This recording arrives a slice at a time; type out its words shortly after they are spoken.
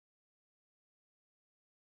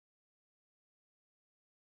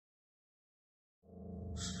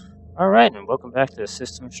Alright, and welcome back to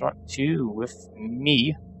System Shock 2 with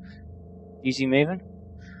me, DZMaven.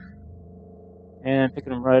 And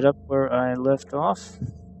picking right up where I left off.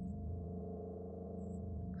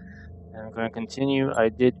 And I'm going to continue. I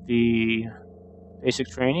did the basic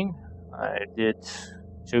training. I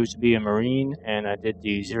chose to be a Marine, and I did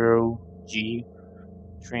the 0G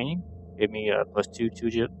training. Gave me a +2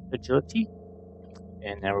 to agility.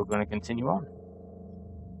 And now we're going to continue on.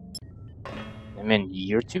 I'm in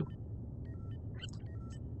year 2.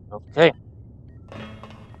 Okay.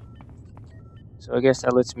 So I guess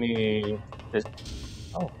that lets me...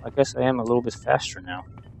 Oh, I guess I am a little bit faster now.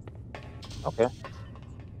 Okay.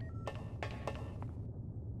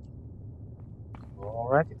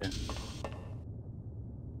 Alrighty then.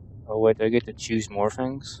 Oh wait, do I get to choose more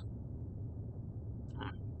things? I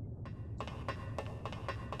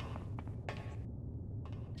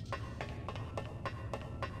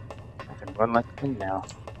can run like a wind now.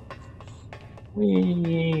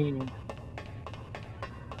 Whee!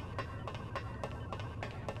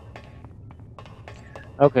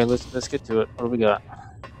 Okay, let's get to it. What do we got?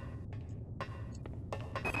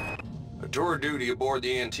 A tour of duty aboard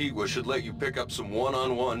the Antigua should let you pick up some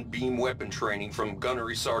one-on-one beam weapon training from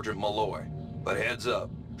Gunnery Sergeant Malloy. But heads up,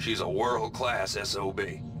 she's a world-class SOB.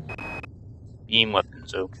 Beam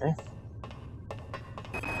weapons, okay.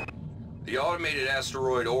 The automated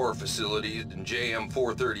asteroid ore facilities in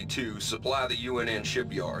JM-432 supply the UNN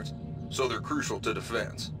shipyards, so they're crucial to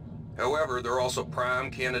defense. However, they're also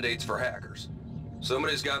prime candidates for hackers.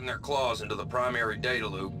 Somebody's gotten their claws into the primary data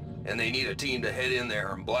loop, and they need a team to head in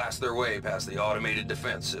there and blast their way past the automated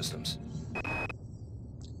defense systems.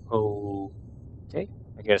 Okay,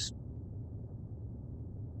 I guess.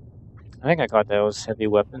 I think I got those heavy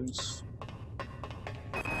weapons.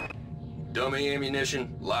 Dummy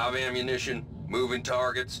ammunition, live ammunition, moving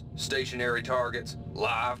targets, stationary targets,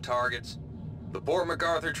 live targets. The Port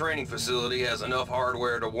MacArthur training facility has enough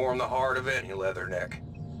hardware to warm the heart of any leatherneck.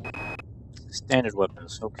 Standard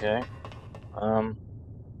weapons, okay.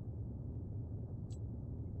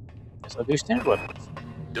 Guess I'll do standard weapons.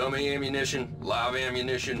 Dummy ammunition, live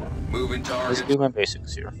ammunition, moving targets. Let's do my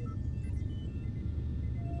basics here.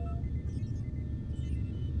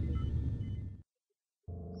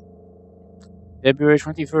 February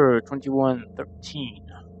 23rd, 2113.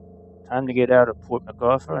 Time to get out of Port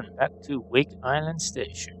MacArthur and back to Wake Island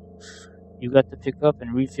Station. You got to pick up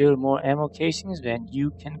and refill more ammo casings than you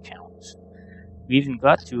can count. We even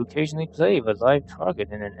got to occasionally play with a live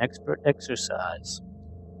target in an expert exercise.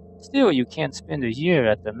 Still, you can't spend a year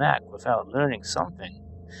at the Mac without learning something.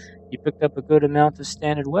 You picked up a good amount of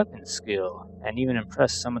standard weapons skill, and even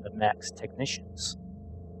impressed some of the Mac's technicians.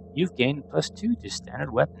 You've gained +2 to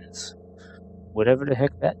standard weapons. Whatever the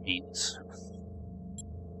heck that means.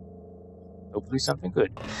 Hopefully something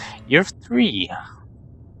good. Year 3.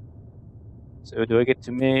 So do I get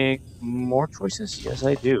to make more choices? Yes,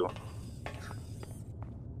 I do.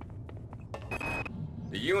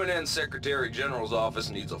 The UNN Secretary General's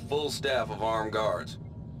office needs a full staff of armed guards.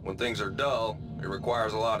 When things are dull, it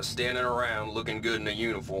requires a lot of standing around looking good in a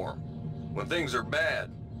uniform. When things are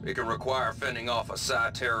bad, it can require fending off a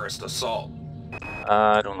Psi terrorist assault.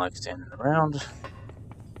 I don't like standing around.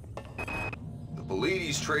 The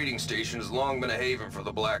Polides trading station has long been a haven for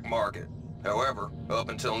the black market. However, up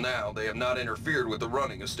until now, they have not interfered with the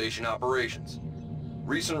running of station operations.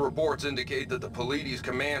 Recent reports indicate that the Polides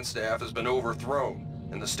command staff has been overthrown,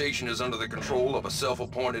 and the station is under the control of a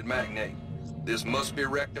self-appointed magnate. This must be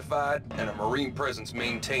rectified, and a Marine presence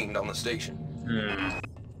maintained on the station.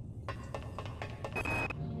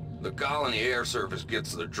 The Colony Air Service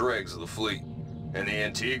gets the dregs of the fleet, and the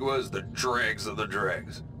Antigua is the dregs of the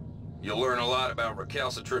dregs. You'll learn a lot about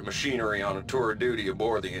recalcitrant machinery on a tour of duty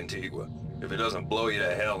aboard the Antigua, if it doesn't blow you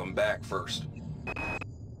to hell and back first.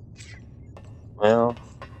 Well,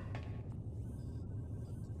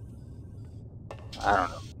 I don't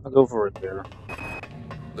know. I'll go for it there.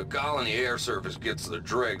 The Colony Air Service gets the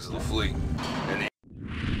dregs of the fleet, and the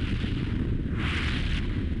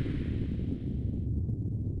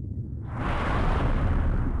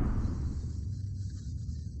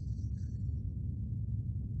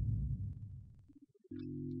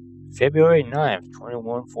February 9th,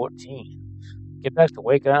 2114. Get back to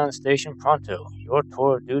Wake Island Station pronto. Your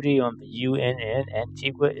tour of duty on the UNN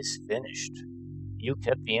Antigua is finished. You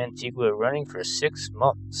kept the Antigua running for 6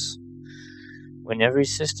 months, when every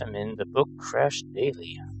system in the book crashed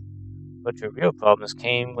daily. But your real problems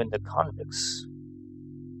came when the convicts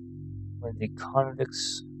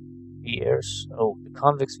the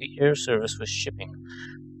air service was shipping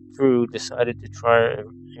through decided to try a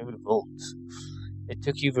revolt. It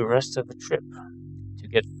took you the rest of the trip to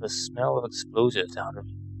get the smell of explosives out of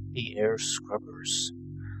the air scrubbers.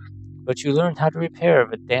 But you learned how to repair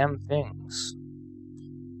the damn things.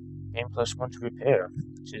 Game +1 to repair,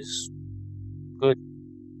 which is good.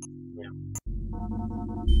 Yeah.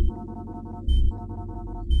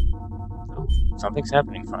 Oh, something's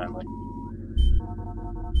happening finally.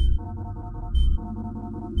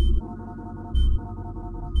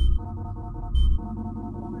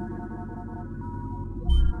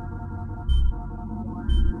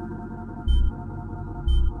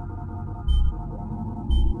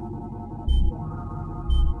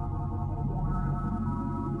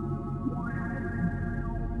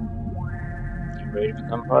 You ready to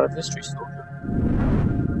become part of history, soldier?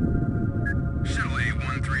 Shuttle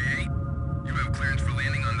A-138. You have clearance for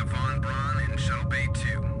landing on the Von Braun in Shuttle Bay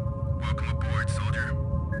 2. Welcome aboard, soldier.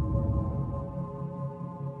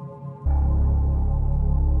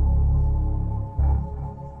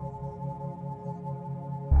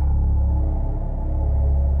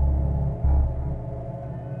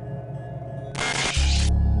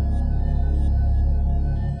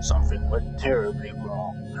 Something went terribly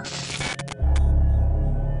wrong.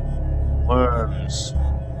 Worms.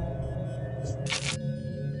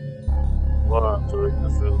 Worms were in the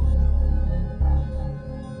food.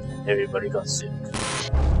 And everybody got sick.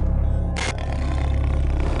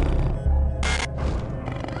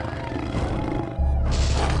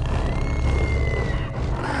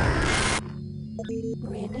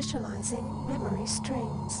 Reinitializing memory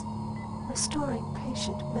streams. Restoring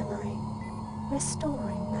patient memory.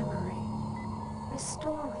 Restoring memory.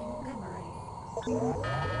 Restoring memory.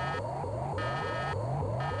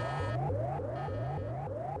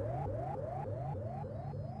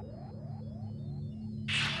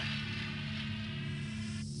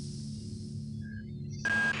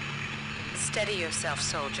 Steady yourself,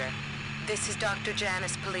 soldier. This is Dr.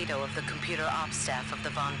 Janice Polito of the computer ops staff of the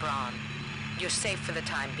Von Braun. You're safe for the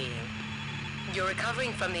time being. You're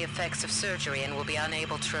recovering from the effects of surgery and will be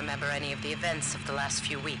unable to remember any of the events of the last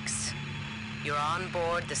few weeks. You're on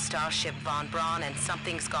board the starship Von Braun and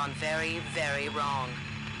something's gone very, very wrong.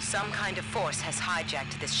 Some kind of force has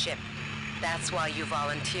hijacked this ship. That's why you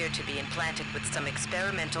volunteered to be implanted with some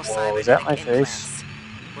experimental cybernetic implants.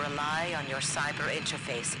 Rely on your cyber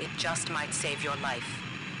interface. It just might save your life.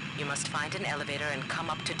 You must find an elevator and come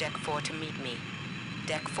up to Deck 4 to meet me.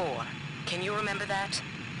 Deck 4. Can you remember that?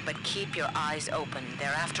 But keep your eyes open.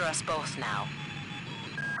 They're after us both now.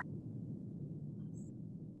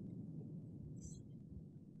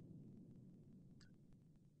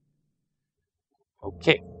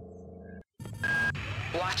 Okay.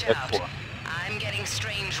 Watch Deck out. 4. I'm getting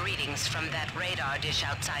strange readings from that radar dish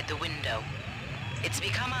outside the window. It's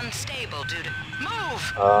become unstable due to...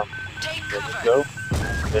 Move! Take cover! Go.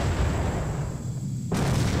 Good.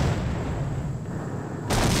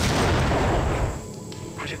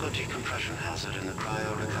 Critical decompression hazard in the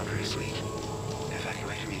cryo recovery suite.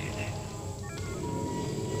 Evacuate immediately.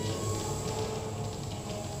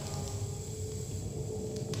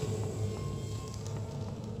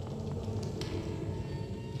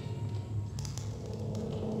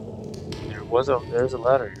 There's a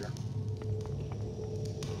ladder here.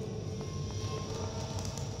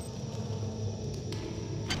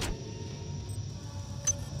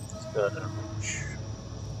 It's got a reach.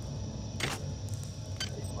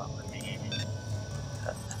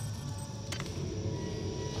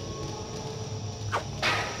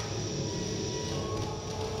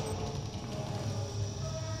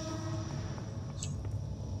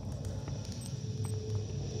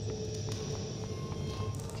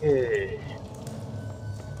 Okay.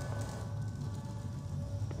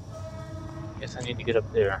 Guess I need to get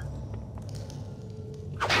up there.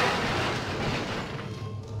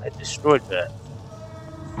 I destroyed that.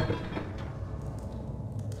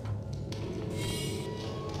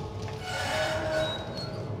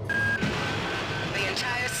 The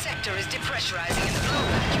entire sector is depressurizing and the blue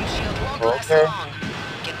vacuum shield won't last Okay. long.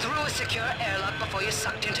 Get through a secure airlock before you're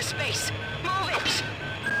sucked into space. Move it!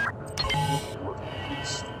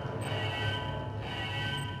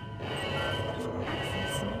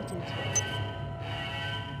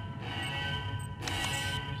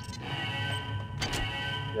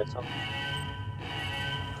 That's something.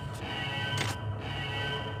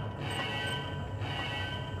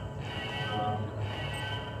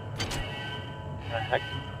 Heck?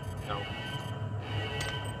 No.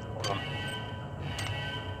 Hold on.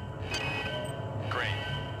 Great.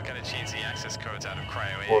 Gotta change the access codes out of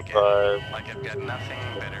Cryo A 4, again. 5. Like I've got nothing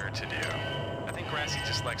better to do. I think Grassy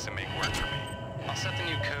just likes to make work for me. I'll set the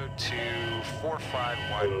new code to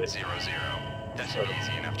 45100. That should be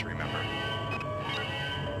easy enough to remember.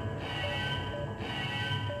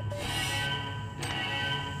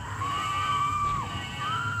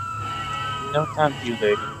 No time for you,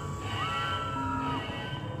 lady.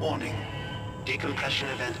 Warning. Decompression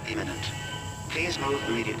event imminent. Please move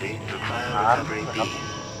immediately to cryo recovery B.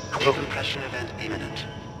 Decompression event imminent.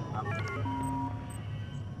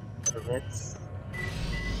 This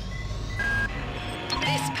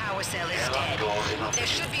power cell is dead. There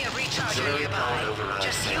should be a recharger nearby.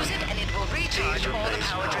 Just use it and it will recharge all the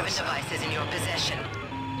power-driven devices in your possession.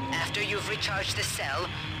 After you've recharged the cell,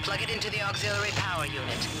 plug it into the auxiliary power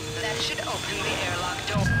unit. That should open the airlock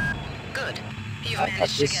door. Good. You've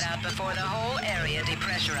managed to get out before the whole area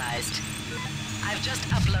depressurized. I've just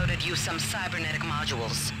uploaded you some cybernetic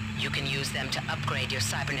modules. You can use them to upgrade your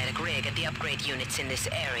cybernetic rig at the upgrade units in this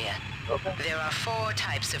area. There are 4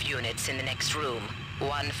 types of units in the next room.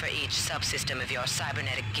 1 for each subsystem of your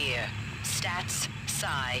cybernetic gear. Stats,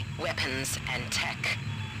 psi, weapons, and tech.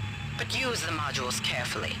 But use the modules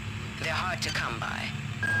carefully. They're hard to come by.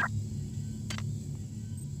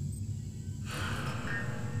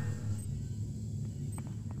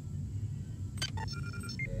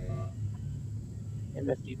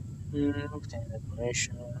 MFD, obtain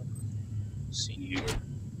information. See here.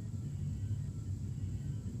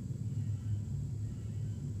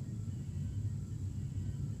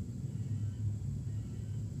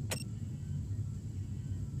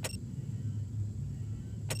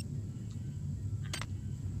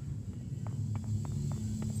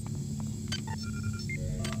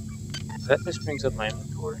 That just brings up my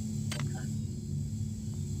inventory. Okay.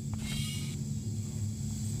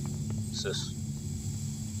 What's this?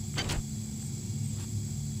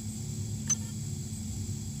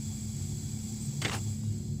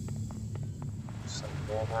 Some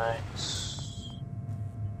nanites.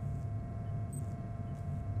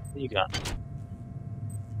 What you got?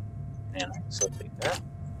 Nanites, I'll take that.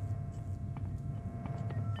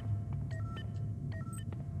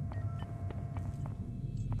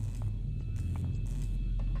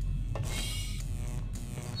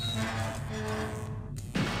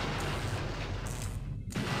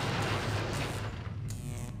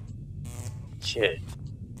 Okay.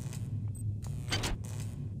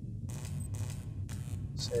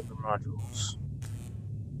 Saber modules.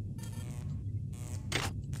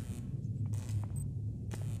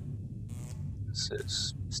 This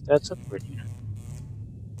is stats upgrade unit.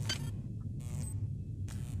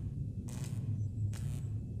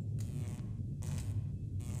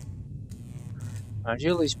 My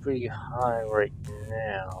agility's pretty high right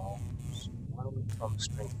now, so why don't we pump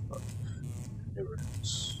strength up?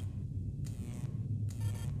 Endurance.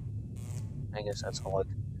 I guess that's all I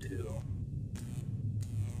can do.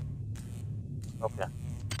 Okay.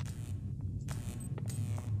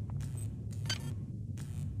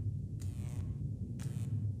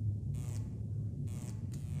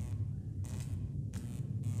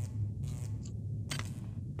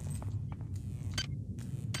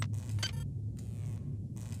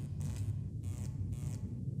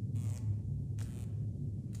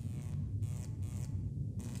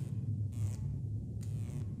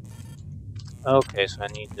 Okay, so I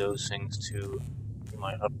need those things to do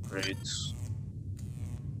my upgrades.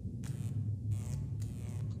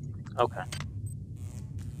 Okay.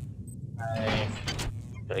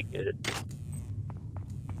 I get it.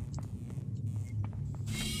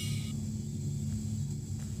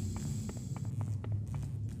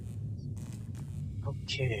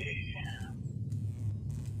 Okay.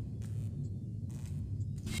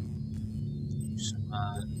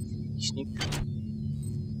 Some, sneak.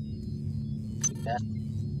 Take that.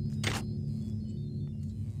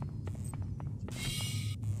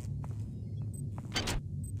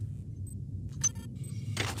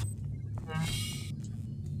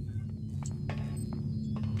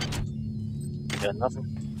 Got nothing.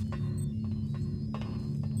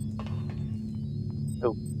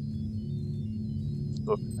 Oh.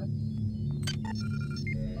 Okay.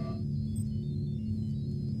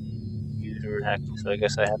 User hacking, so I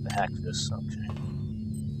guess I have to hack this. Okay.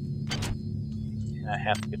 And I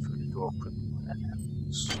have to get through the door quickly when that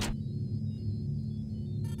happens.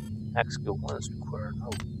 Hack skill 1 is required.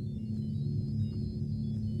 Oh.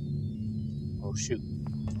 Oh shoot.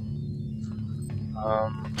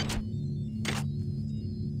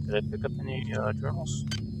 Did I pick up any journals?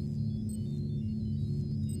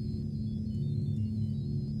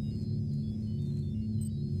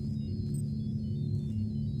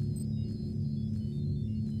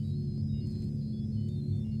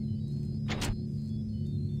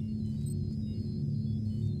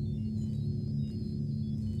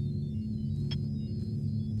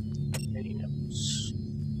 Any notes?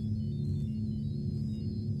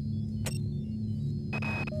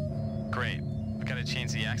 Great. We've got to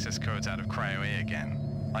change the access codes out of Cryo A again.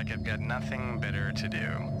 Like I've got nothing better to do.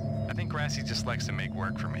 I think Grassy just likes to make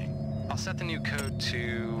work for me. I'll set the new code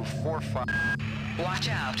to 45. Watch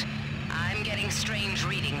out. I'm getting strange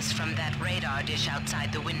readings from that radar dish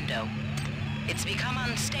outside the window. It's become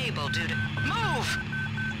unstable due to... Move!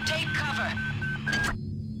 Take cover!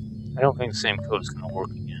 I don't think the same code is going to work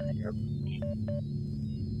again here.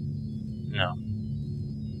 No.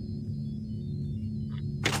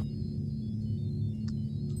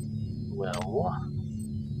 Well...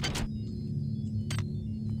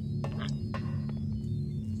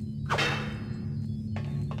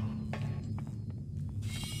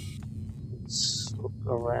 Let's look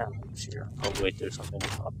around here. Oh wait, there's something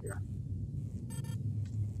up here.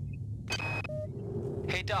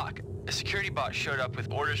 Hey Doc, a security bot showed up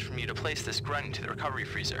with orders from you to place this grunt into the recovery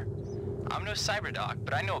freezer. I'm no cyber doc,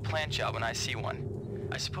 but I know a plant job when I see one.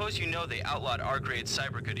 I suppose you know they outlawed R-grade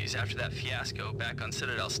cyber goodies after that fiasco back on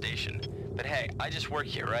Citadel Station. But hey, I just work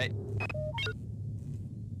here, right?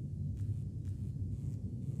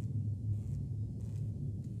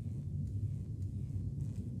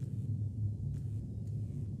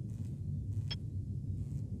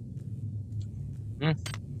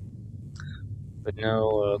 But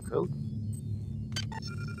no code.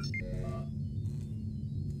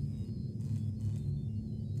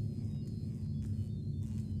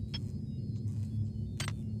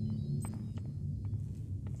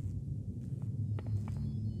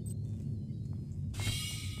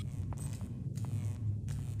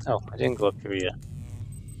 Oh, I didn't go up here yet.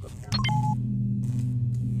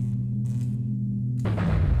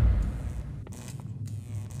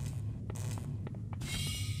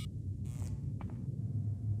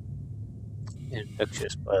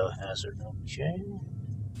 Infectious biohazard. Okay.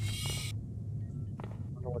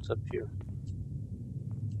 Wonder what's up here.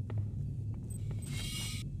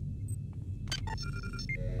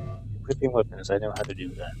 Equipping weapons. I know how to do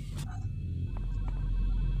that.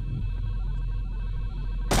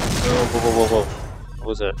 Whoa, whoa, whoa, whoa, whoa. What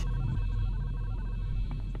was that?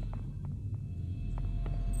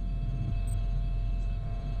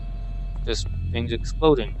 This thing's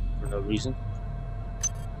exploding for no reason.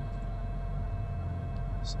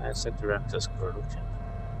 Science sector access card, okay.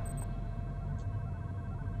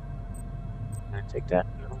 Can I take that?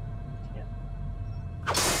 No, I can't.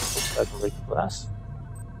 Looks like I can break the glass.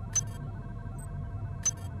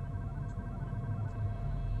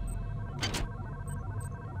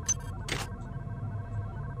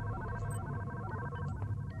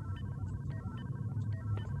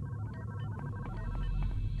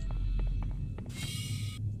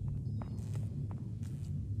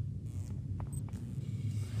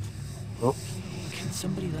 Oh. Can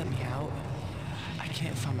somebody let me out? I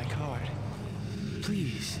can't find my card.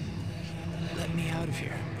 Please, let me out of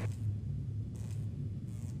here.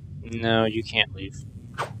 No, you can't leave.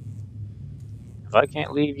 If I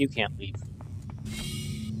can't leave, you can't leave.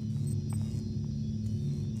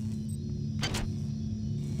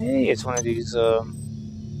 Hey, it's one of these,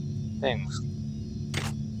 things.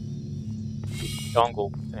 These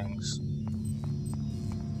dongle things.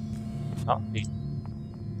 Not the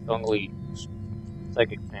dongly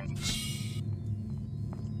psychic things.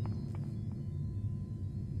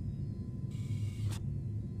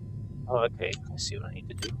 Oh, okay. I see what I need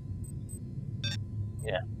to do.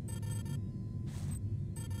 Yeah.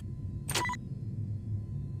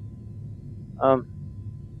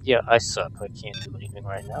 Yeah, I suck. I can't do anything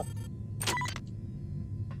right now.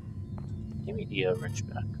 Give me the wrench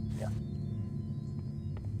back. Yeah.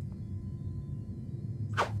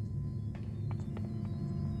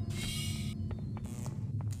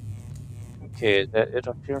 Okay, is that it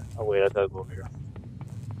up here? Oh wait, I gotta go over here.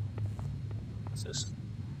 What's this?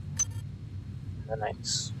 The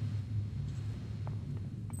Knights.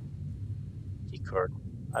 Key card.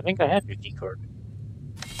 I think I have your key card.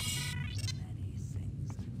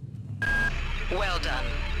 Well done.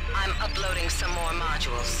 I'm uploading some more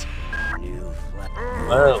modules.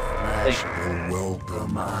 Whoa. Hey.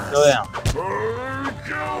 Welcome us. Go down.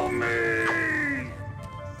 Kill me!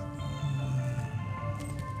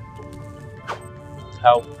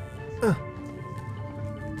 How?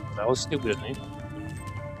 That was stupid of me.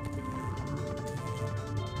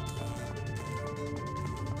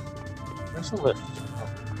 Where's the lift?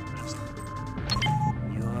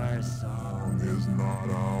 Your song is not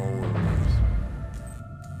ours.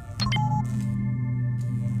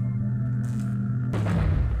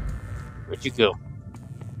 Where'd you go?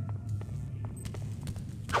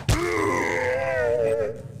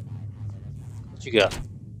 What you got?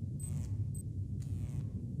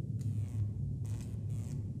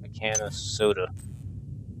 A can of soda.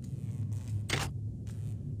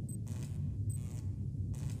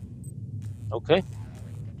 Okay.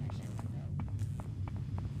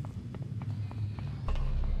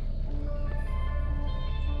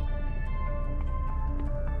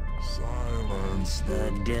 Silence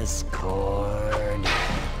the discord.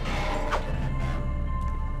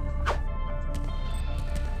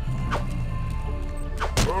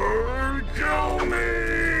 Kill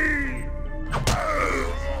me!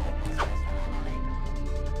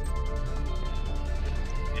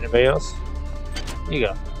 Anybody else? Here you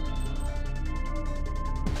go.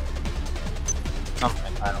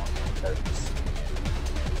 Something, I don't know what that is.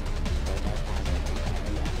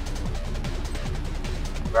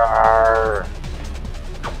 Rawr.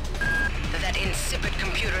 That insipid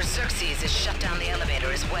computer Xerxes has shut down the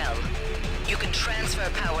elevator as well. You can transfer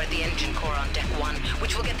power at the engine core on deck 1,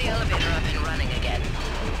 which will get the elevator up and running again.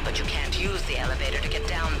 But you can't use the elevator to get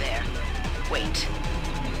down there. Wait.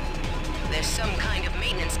 There's some kind of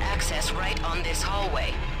maintenance access right on this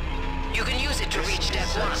hallway. You can use it to reach deck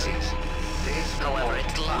 1. However,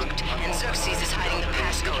 it's locked, and Xerxes is hiding the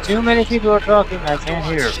passcode. Too many people are talking, I can't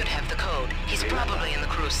hear. Should have the code. He's probably in the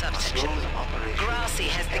crew subsection. Grassi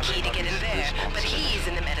has the key to get in there, but he's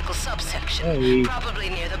in the medical subsection, Hey. probably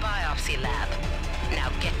near the biopsy lab. Now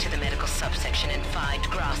get to the medical subsection and find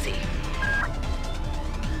Grassi.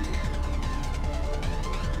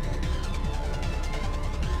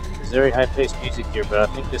 There's very high-paced music here, but I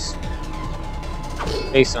think this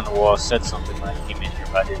face on the wall said something when I came in here,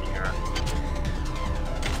 but I didn't hear it.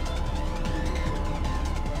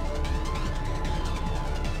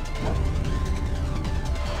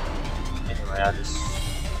 Anyway,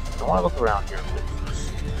 I want to look around here a bit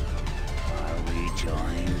first. Are we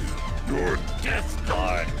joined? Your death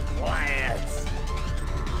guard, quiet!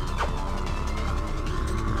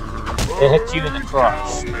 It hit you in the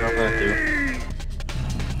crotch. What am I gonna do?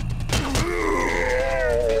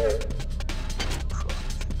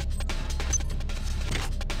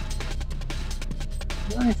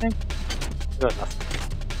 Do anything? Good enough.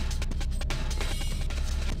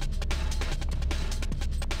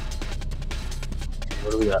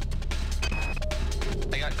 What do we got?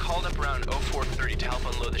 I got called up around 0430 to help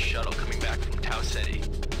unload the shuttle coming back from Tau City.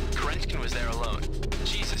 Kerenskin was there alone.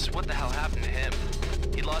 Jesus, what the hell happened to him?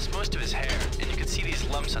 He'd lost most of his hair, and you could see these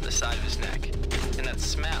lumps on the side of his neck. And that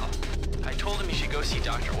smell. I told him he should go see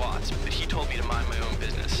Dr. Watts, but he told me to mind my own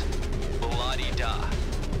business. La-di-da.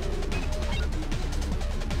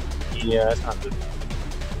 Yeah, that's not good.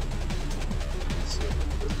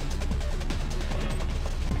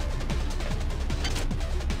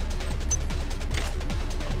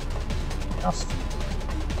 Else.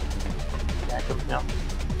 Back up now.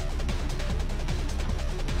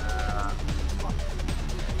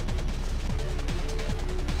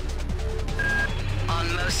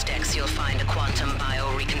 On most decks, you'll find a quantum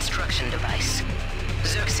bioreconstruction device.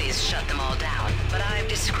 Xerxes shut them all down, but I've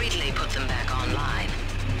discreetly put them back online.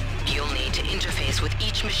 You'll need to interface with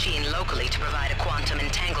each machine locally to provide a quantum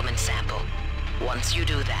entanglement sample. Once you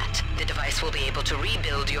do that, the device will be able to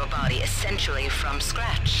rebuild your body essentially from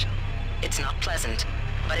scratch. It's not pleasant,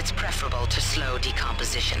 but it's preferable to slow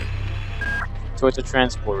decomposition. So it's a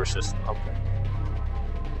transporter system, okay.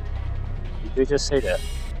 You did just say that.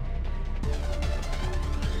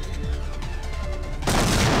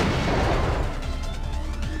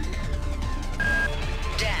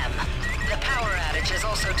 Damn. The power outage has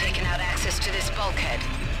also taken out access to this bulkhead.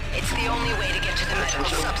 It's the only way to get to the medical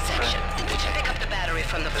subsection. Pick up the battery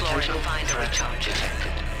from the floor and find a recharge.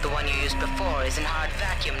 The one you used before is in hard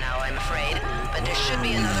vacuum now, I'm afraid, but there should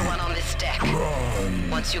be another one on this deck.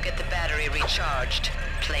 Once you get the battery recharged,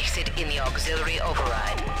 place it in the auxiliary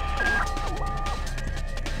override.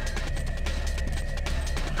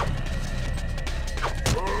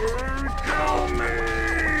 Kill me!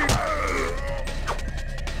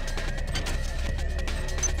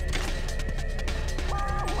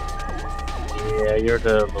 Yeah, you're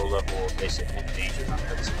the low-level basic agent. I'm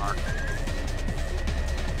that smart.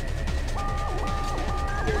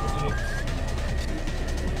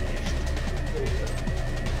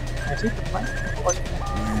 I think the plan. We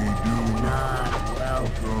do not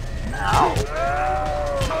welcome.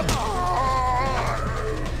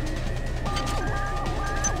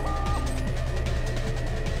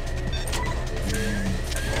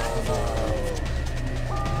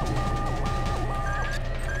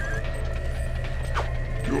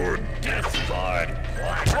 Your death guard.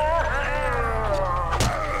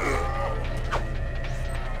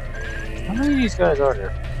 How many of these guys are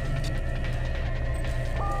there?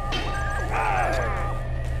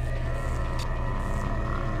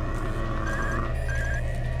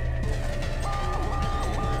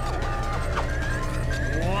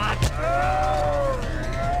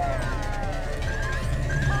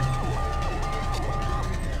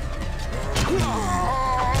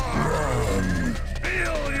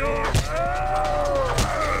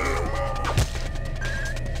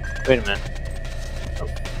 Wait a minute. Oh.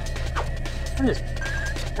 What is it?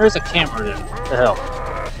 There's a camera there. What the hell?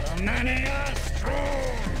 The many are strong.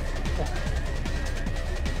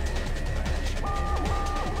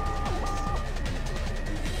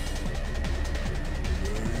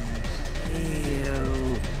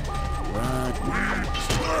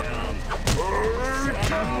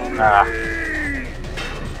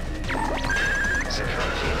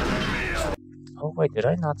 Oh wait, did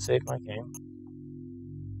I not save my game?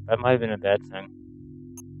 That might have been a bad thing.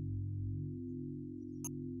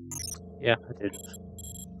 Yeah, I didn't.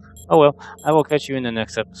 Oh well, I will catch you in the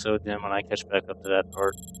next episode then when I catch back up to that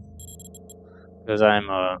part. Because I'm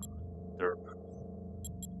Derp.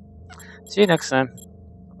 See you next time.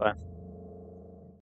 Bye.